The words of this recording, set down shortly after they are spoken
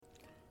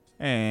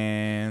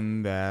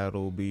And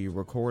that'll be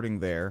recording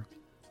there.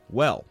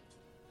 Well,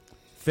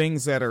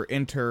 things that are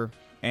inter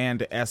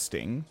and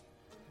esting.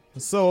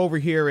 So over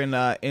here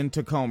in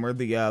Tacoma,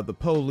 the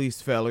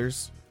police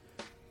fellers,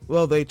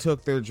 well, they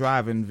took their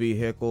driving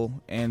vehicle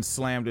and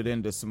slammed it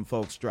into some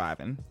folks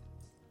driving.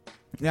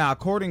 Now,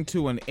 according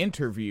to an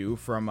interview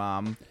from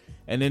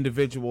an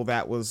individual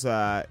that was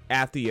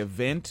at the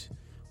event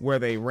where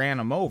they ran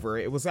him over,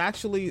 it was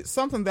actually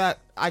something that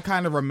I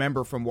kind of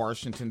remember from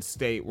Washington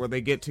State, where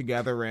they get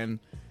together and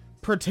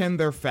pretend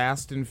they're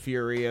fast and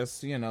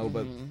furious, you know,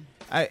 but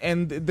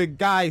and the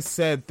guy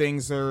said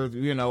things are,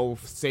 you know,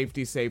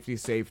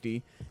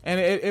 safety, and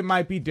it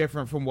might be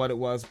different from what it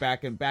was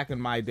back in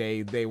my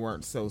day. They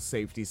weren't so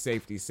safety.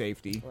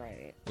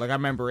 Right. Like I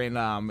remember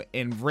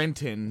in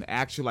Renton,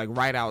 actually, like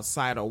right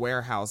outside a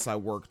warehouse I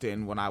worked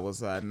in when I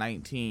was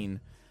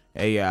 19.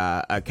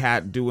 A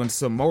cat doing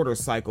some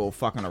motorcycle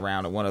fucking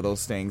around at one of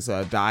those things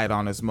died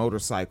on his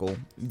motorcycle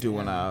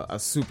doing a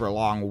super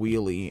long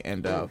wheelie,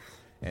 and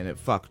it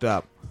fucked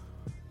up.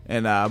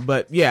 And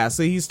but yeah,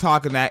 so he's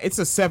talking that it's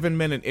a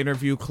 7-minute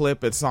interview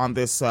clip. It's on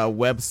this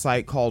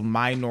website called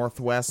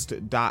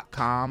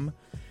mynorthwest.com,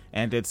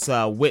 and it's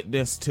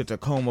witness to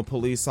Tacoma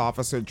police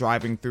officer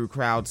driving through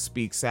crowd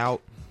speaks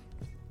out.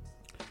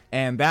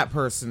 And that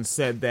person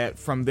said that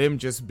from them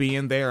just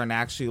being there and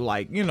actually,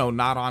 like, you know,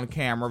 not on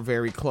camera,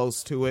 very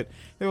close to it,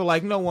 they were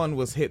like, no one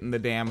was hitting the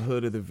damn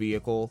hood of the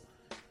vehicle,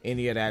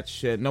 any of that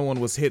shit. No one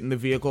was hitting the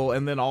vehicle.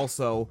 And then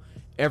also,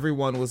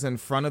 everyone was in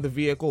front of the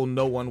vehicle.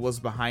 No one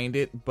was behind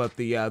it. But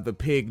the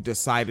pig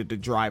decided to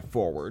drive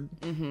forward,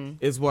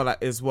 is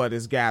what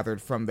is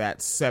gathered from that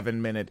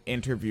 7-minute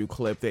interview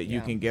clip that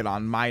you can get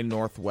on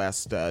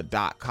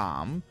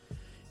mynorthwest.com.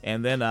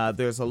 And then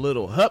there's a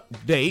little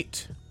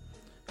update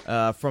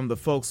from the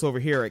folks over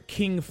here at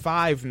King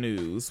 5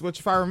 News, which,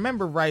 if I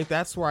remember right,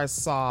 that's where I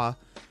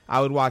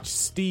would watch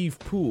Steve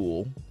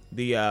Poole,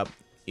 the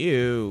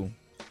ew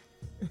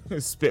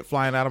spit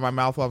flying out of my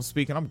mouth while I'm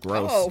speaking. I'm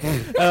gross.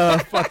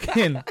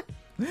 Fucking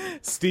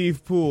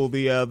Steve Poole,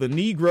 the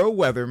Negro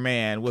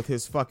weatherman with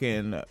his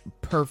fucking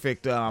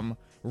perfect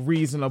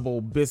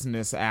reasonable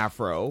business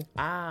afro.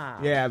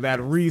 Yeah,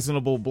 that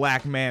reasonable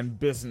black man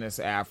business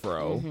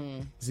afro.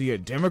 Is he a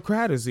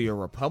Democrat? Is he a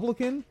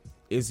Republican?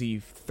 Is he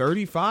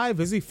 35?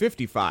 Is he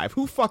 55?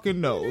 Who fucking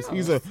knows?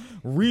 He's a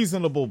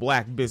reasonable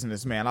black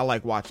businessman. I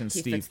like watching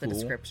Steve Poole. He fits the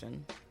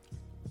description.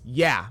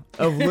 Yeah,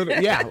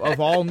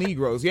 of all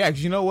Negroes. Yeah, 'cause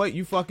you know what?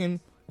 You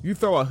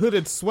throw a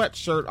hooded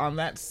sweatshirt on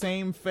that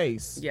same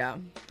face. Yeah.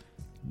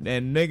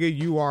 And nigga,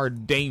 you are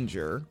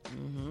danger.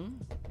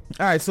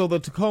 All right, so the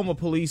Tacoma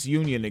Police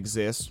Union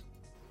exists.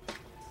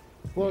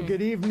 Well,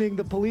 good evening.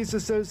 The Police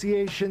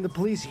Association, the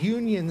police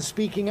union,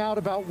 speaking out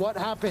about what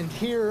happened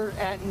here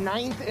at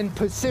 9th and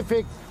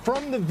Pacific.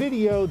 From the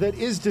video that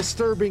is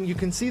disturbing, you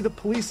can see the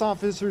police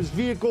officer's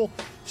vehicle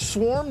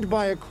swarmed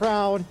by a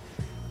crowd.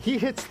 He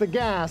hits the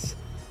gas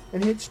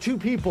and hits 2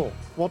 people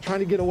while trying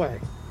to get away.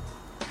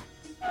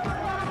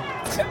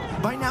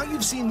 By now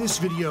you've seen this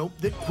video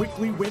that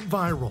quickly went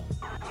viral.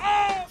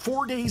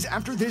 4 days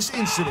after this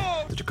incident,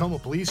 the Tacoma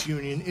Police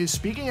Union is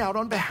speaking out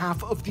on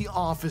behalf of the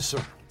officer.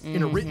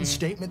 In a written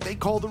statement, they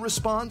call the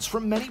response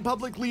from many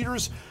public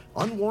leaders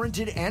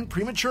unwarranted and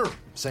premature,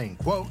 saying,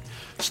 quote,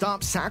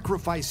 "Stop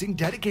sacrificing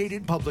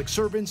dedicated public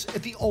servants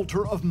at the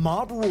altar of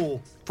mob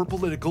rule for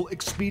political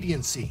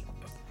expediency."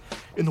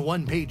 In the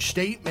one-page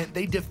statement,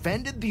 they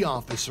defended the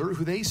officer,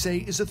 who they say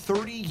is a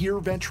 30-year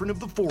veteran of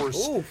the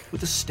force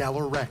with a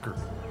stellar record.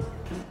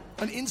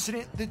 An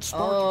incident that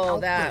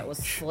sparked that was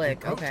slick.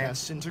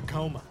 Protests in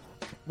Tacoma.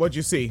 What'd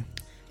you see?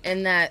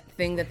 And that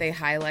thing that they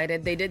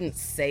highlighted, they didn't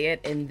say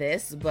it in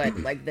this, but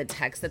like the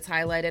text that's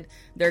highlighted,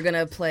 they're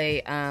gonna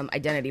play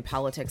identity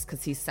politics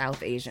because he's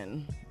South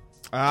Asian.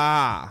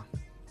 Nah,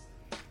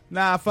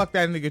 fuck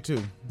that nigga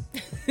too.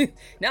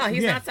 No,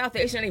 he's not South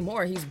Asian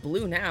anymore. He's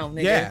blue now,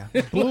 nigga. Yeah,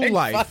 blue like,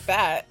 life. Fuck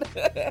that.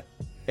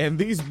 And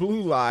these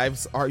blue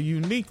lives are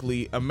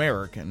uniquely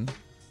American.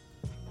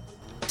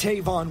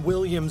 Tavon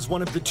Williams,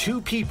 one of the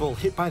 2 people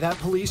hit by that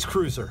police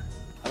cruiser.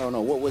 I don't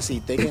know what was he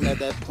thinking at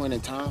that point in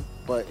time,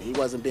 but he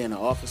wasn't being an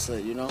officer,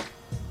 you know.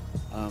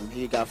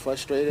 He got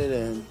frustrated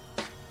and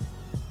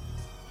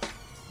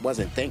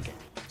wasn't thinking.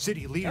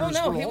 City leaders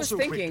were he was also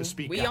thinking. quick to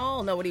speak We out.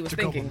 all know what he was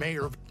thinking.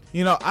 Mayor of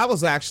You know, I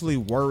was actually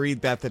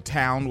worried that the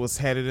town was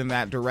headed in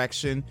that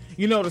direction.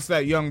 You notice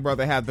that young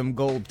brother had them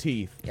gold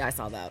teeth. Yeah, I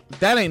saw that.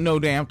 That ain't no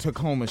damn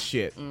Tacoma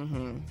shit.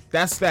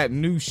 That's that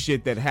new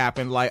shit that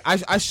happened. Like,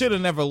 I should have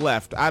never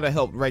left. I'd have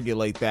helped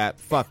regulate that.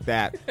 Fuck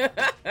that.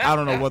 I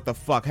don't know what the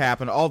fuck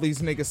happened. All these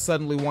niggas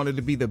suddenly wanted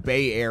to be the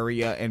Bay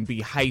Area and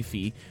be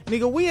hyphy.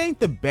 Nigga, we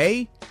ain't the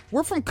Bay.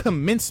 We're from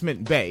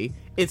Commencement Bay.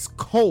 It's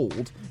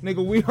cold.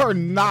 Nigga, we are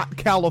not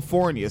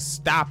California.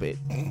 Stop it.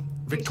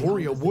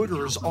 Victoria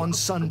Wooders on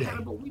Sunday.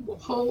 We will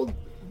hold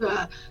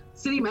the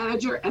city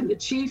manager and the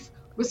chief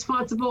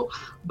responsible,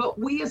 but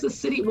we as a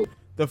city will...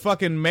 The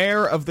fucking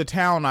mayor of the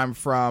town I'm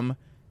from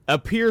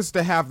appears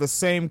to have the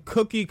same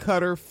cookie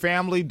cutter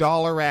Family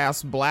Dollar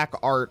ass black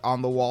art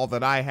on the wall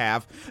that I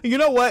have. You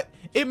know what?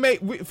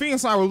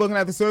 Phoenix and I were looking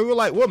at this, so we were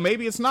like, well,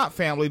 maybe it's not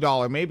Family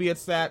Dollar. Maybe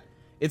it's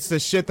the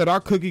shit that our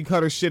cookie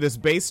cutter shit is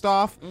based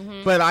off.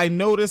 Mm-hmm. But I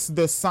noticed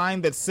the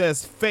sign that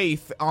says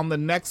Faith on the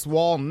next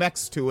wall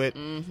next to it.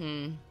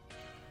 Mm-hmm.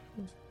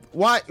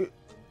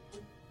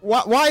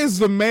 Why is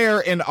the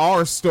mayor in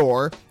our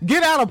store?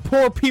 Get out of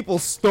poor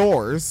people's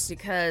stores.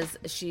 Because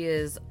she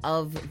is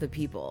of the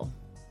people.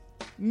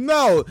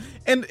 No,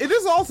 and it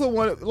is also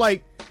one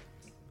like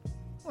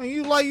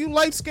you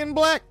light skinned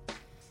black.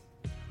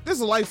 This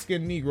is a light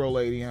skinned Negro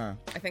lady, huh?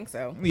 I think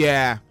so.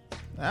 Yeah.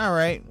 All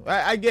right,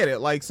 I get it.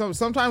 Like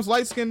sometimes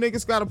light skinned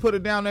niggas got to put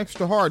it down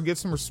extra hard, get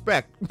some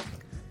respect.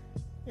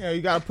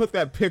 You got to put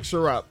that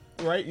picture up.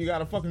 Right? You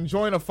gotta fucking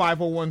join a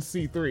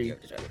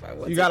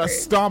 501c3. You gotta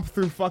stomp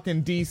through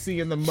fucking DC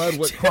in the mud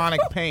with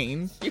chronic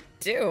pain. You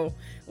do.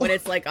 When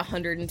it's like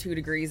 102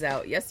 degrees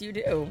out. Yes, you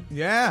do.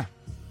 Yeah.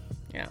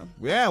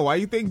 Yeah, why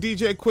you think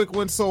DJ Quick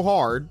went so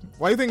hard?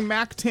 Why you think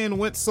Mac 10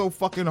 went so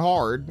fucking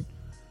hard?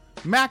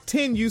 Mac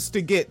 10 used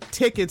to get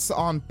tickets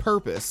on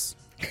purpose.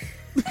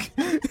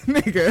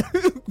 Nigga.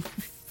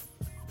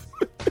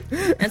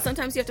 And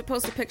sometimes you have to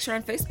post a picture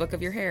on Facebook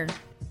of your hair.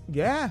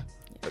 Yeah.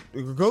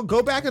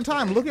 Go back in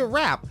time. Look at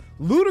rap.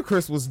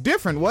 Ludacris was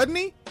different, wasn't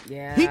he?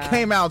 Yeah. He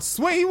came out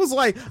swing. He was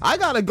like, I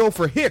gotta go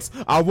for hits.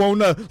 I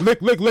wanna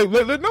lick.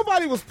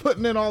 Nobody was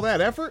putting in all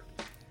that effort.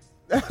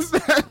 That's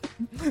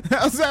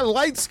that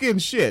light skin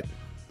shit.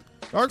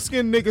 Dark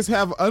skinned niggas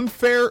have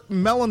unfair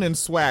melanin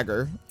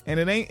swagger, and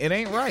it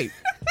ain't right.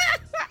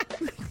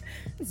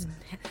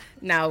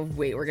 Now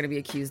wait, we're gonna be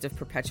accused of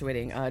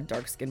perpetuating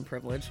dark skin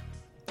privilege.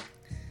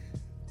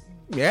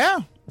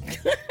 Yeah.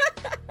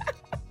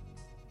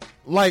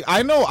 Like,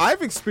 I know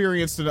I've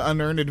experienced an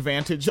unearned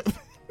advantage.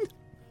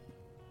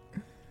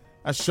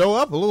 I show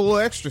up a little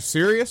extra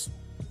serious.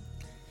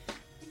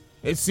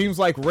 It seems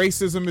like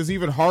racism is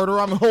even harder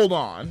on me. Hold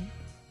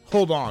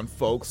on,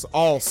 folks.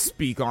 I'll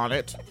speak on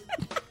it.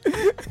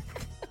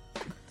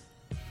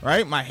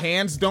 Right? My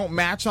hands don't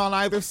match on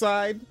either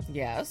side.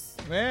 Yes.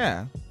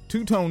 Yeah.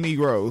 Two-tone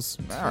Negroes.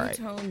 All right.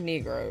 Two-tone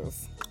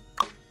Negroes.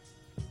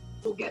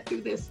 We'll get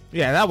through this.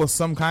 Yeah, that was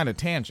some kind of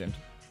tangent.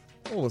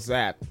 What was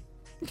that?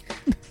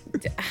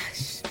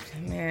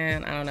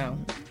 Man, I don't know.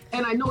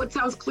 And I know it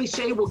sounds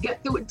cliche, we'll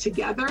get through it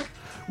together.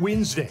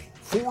 Wednesday,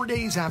 4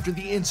 days after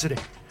the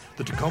incident,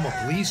 the Tacoma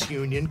Police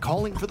Union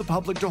calling for the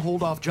public to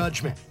hold off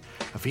judgment,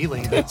 a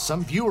feeling that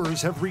some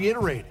viewers have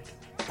reiterated.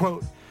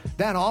 Quote,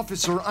 that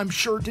officer, I'm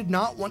sure, did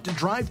not want to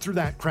drive through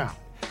that crowd,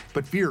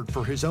 but feared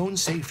for his own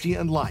safety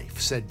and life,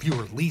 said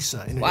viewer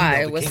Lisa in an Why?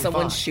 email to Was King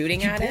someone 5. shooting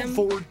He at pulled him?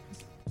 Forward.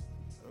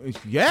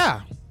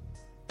 Yeah.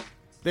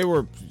 They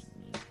were...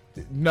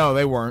 No,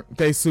 they weren't.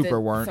 They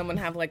weren't. Someone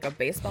have like a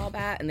baseball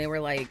bat and they were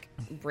like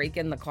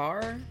breaking the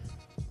car?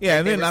 Yeah,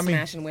 and they then were I mean,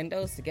 smashing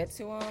windows to get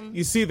to him.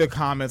 you see the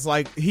comments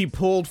like he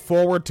pulled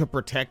forward to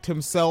protect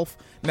himself.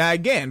 Now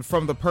again,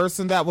 from the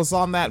person that was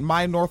on that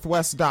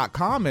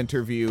mynorthwest.com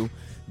interview,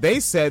 they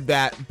said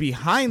that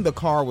behind the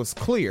car was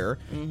clear.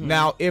 Mm-hmm.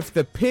 Now, if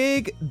the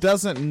pig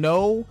doesn't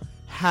know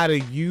how to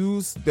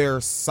use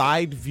their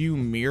side view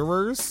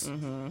mirrors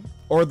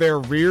or their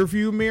rear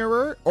view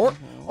mirror, or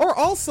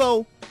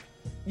also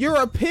you're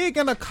a pig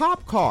in a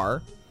cop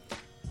car,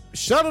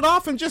 shut it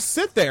off and just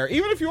sit there,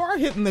 even if you are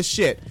hitting the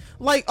shit.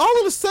 Like, all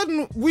of a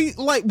sudden, we,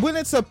 like, when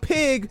it's a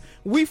pig,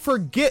 we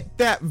forget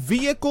that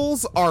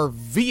vehicles are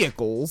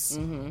vehicles,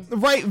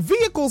 right?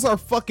 Vehicles are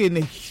fucking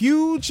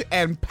huge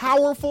and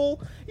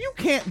powerful. You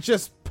can't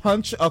just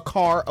punch a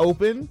car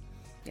open.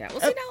 Yeah,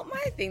 well, see, now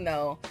my thing,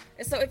 though,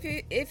 is so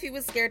if he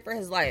was scared for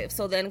his life,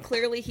 so then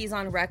clearly he's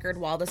on record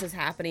while this is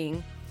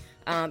happening,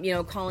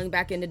 calling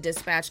back into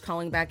dispatch,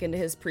 calling back into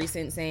his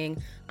precinct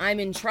saying, I'm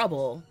in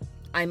trouble.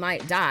 I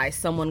might die.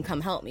 Someone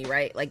come help me,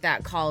 right? Like,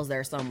 that call's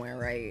there somewhere,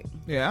 right?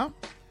 Yeah.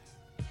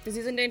 Because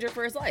he's in danger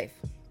for his life.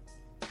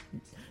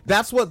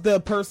 That's what the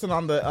person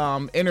on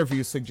the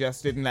interview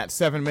suggested in that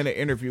 7-minute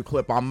interview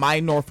clip on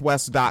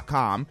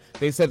mynorthwest.com.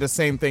 They said the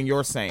same thing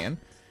you're saying.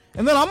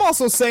 And then I'm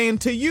also saying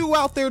to you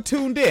out there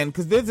tuned in,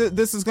 because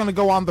this is going to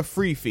go on the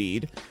free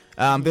feed.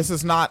 This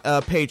is not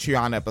a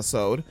Patreon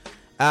episode.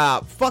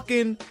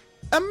 Fucking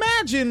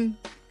imagine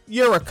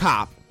you're a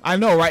cop. I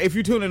know, right? If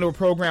you tune into a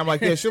program like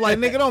this, you're like,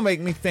 nigga, don't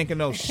make me think of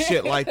no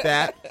shit like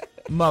that,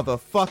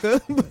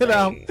 motherfucker.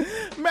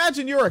 But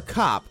imagine you're a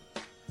cop.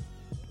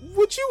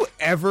 Would you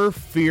ever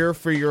fear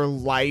for your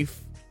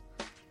life?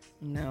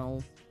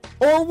 No.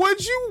 Or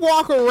would you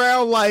walk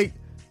around like,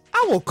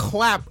 I will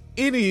clap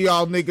any of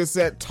y'all niggas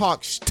that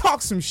talk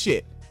some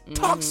shit.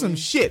 Talk some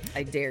shit.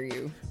 I dare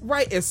you.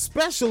 Right,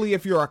 especially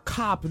if you're a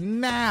cop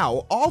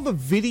now. All the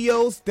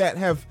videos that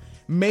have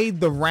made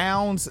the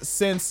rounds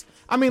since,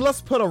 I mean,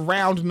 let's put a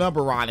round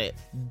number on it.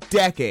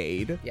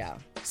 Decade. Yeah.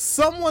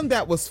 Someone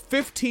that was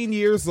 15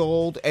 years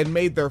old and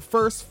made their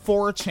first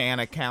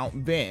 4chan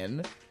account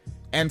then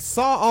and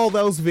saw all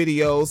those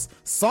videos,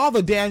 saw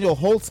the Daniel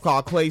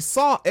Holtzclaw clay,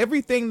 saw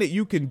everything that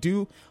you can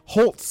do,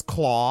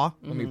 Holtzclaw,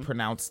 let me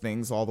pronounce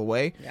things all the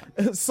way,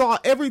 saw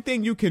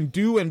everything you can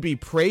do and be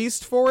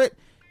praised for it.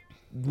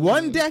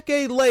 One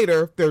decade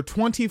later, they're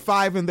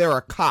 25 and they're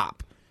a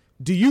cop.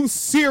 Do you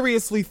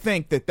seriously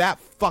think that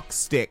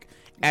fuckstick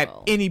at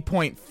any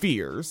point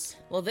fears?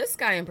 Well, this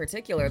guy in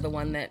particular, the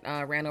one that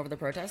ran over the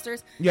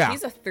protesters,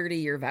 he's a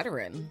 30-year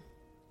veteran.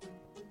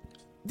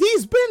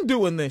 He's been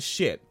doing this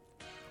shit.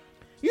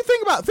 You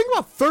think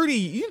about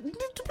 30. Do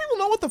people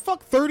know what the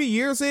fuck 30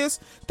 years is?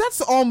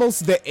 That's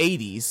almost the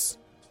 80s.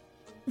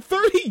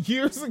 30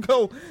 years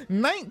ago,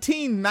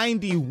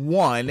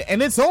 1991,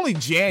 and it's only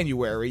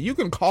January. You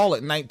can call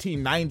it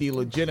 1990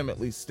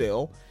 legitimately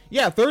still.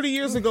 Yeah, 30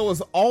 years ago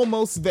is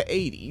almost the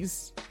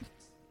 80s.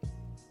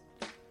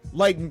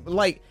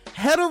 Like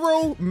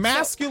hetero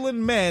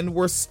masculine men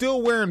were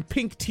still wearing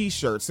pink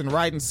t-shirts and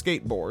riding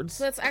skateboards.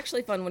 So that's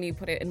actually fun when you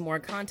put it in more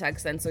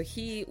context then. So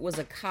he was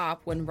a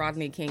cop when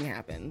Rodney King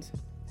happened.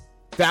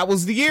 That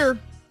was the year.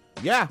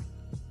 Yeah.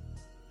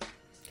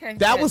 Okay.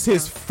 That was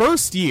his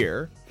first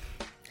year.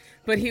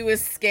 But he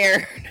was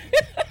scared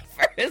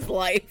for his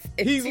life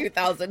in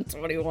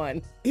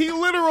 2021. He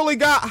literally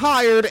got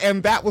hired,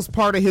 and that was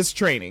part of his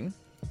training.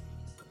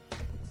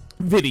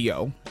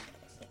 Video.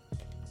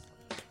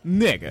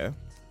 Nigga.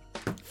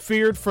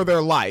 Feared for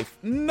their life.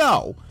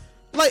 No.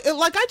 Like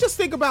I just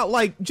think about,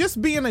 like,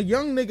 just being a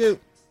young nigga.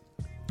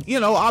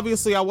 You know,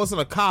 obviously I wasn't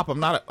a cop.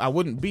 I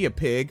wouldn't be a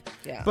pig.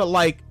 Yeah. But,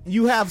 like,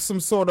 you have some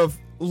sort of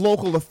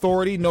local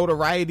authority,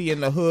 notoriety in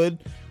the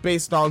hood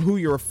based on who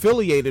you're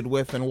affiliated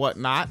with and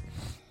whatnot.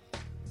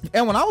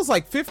 And when I was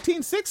like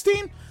 15,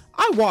 16,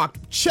 I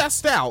walked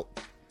chest out,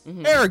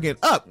 arrogant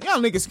up. Y'all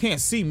niggas can't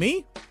see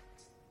me.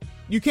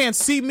 You can't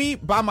see me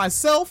by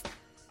myself.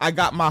 I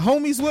got my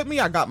homies with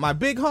me. I got my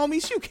big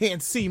homies. You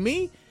can't see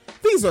me.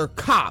 These are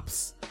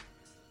cops.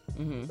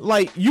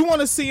 Like, you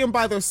want to see them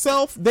by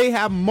themselves? They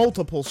have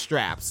multiple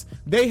straps.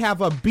 They have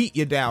a beat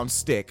you down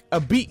stick, a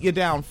beat you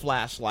down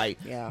flashlight,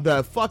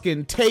 the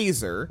fucking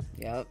taser.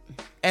 Yep.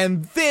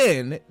 And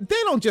then they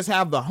don't just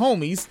have the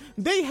homies,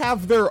 they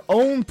have their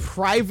own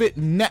private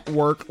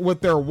network with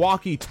their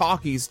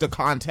walkie-talkies to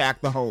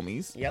contact the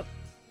homies. Yep.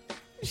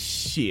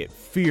 Shit,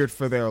 feared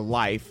for their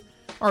life.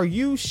 Are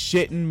you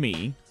shitting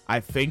me? I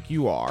think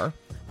you are.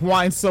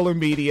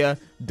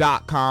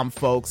 WineCellarMedia.com,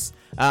 folks.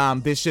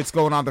 This shit's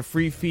going on the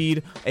free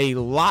feed. A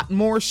lot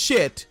more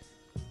shit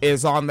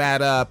is on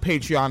that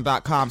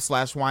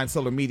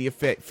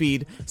patreon.com/WineCellarMedia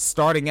feed,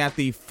 starting at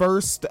the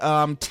first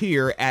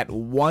tier at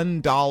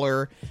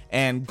 $1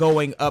 and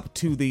going up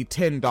to the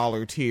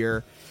 $10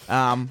 tier.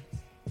 I'm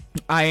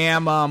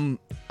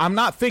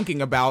not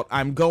thinking about,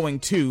 I'm going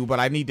to,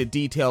 but I need to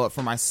detail it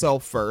for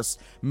myself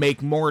first,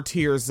 make more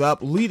tiers up,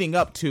 leading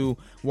up to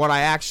what I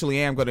actually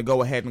am going to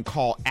go ahead and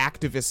call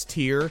activist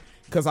tier,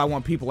 because I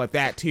want people at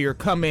that tier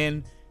come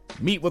in,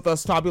 meet with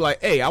us, talk, be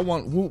like, hey, I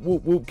want whoop,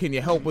 whoop, whoop, can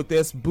you help with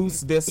this,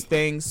 boost this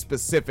thing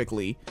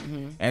specifically,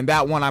 and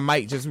that one I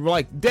might just,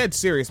 like, dead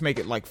serious, make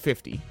it like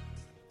 50.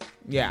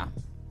 Yeah.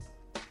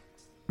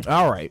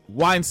 All right,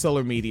 Wine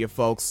Cellar Media,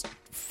 folks.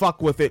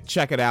 Fuck with it,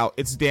 check it out.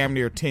 It's damn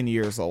near 10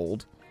 years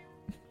old.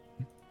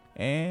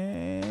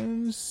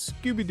 And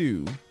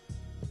Scooby-Doo.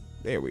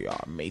 There we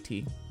are,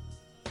 matey.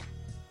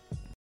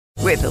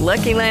 With the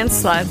Lucky Land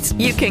Slots,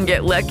 you can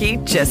get lucky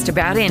just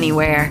about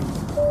anywhere.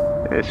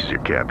 This is your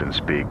captain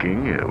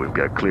speaking. We've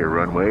got clear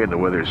runway and the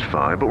weather's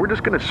fine, but we're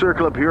just going to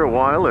circle up here a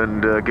while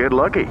and get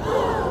lucky.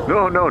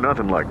 No,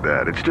 nothing like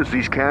that. It's just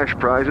these cash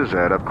prizes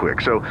add up quick.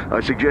 So I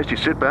suggest you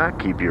sit back,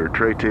 keep your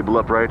tray table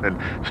upright, and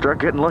start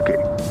getting lucky.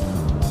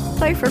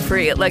 Play for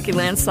free at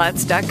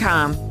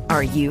LuckyLandSlots.com.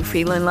 Are you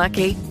feeling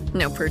lucky?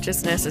 No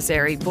purchase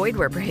necessary. Void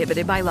where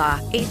prohibited by law.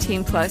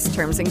 18+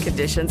 terms and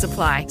conditions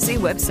apply. See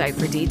website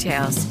for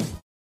details.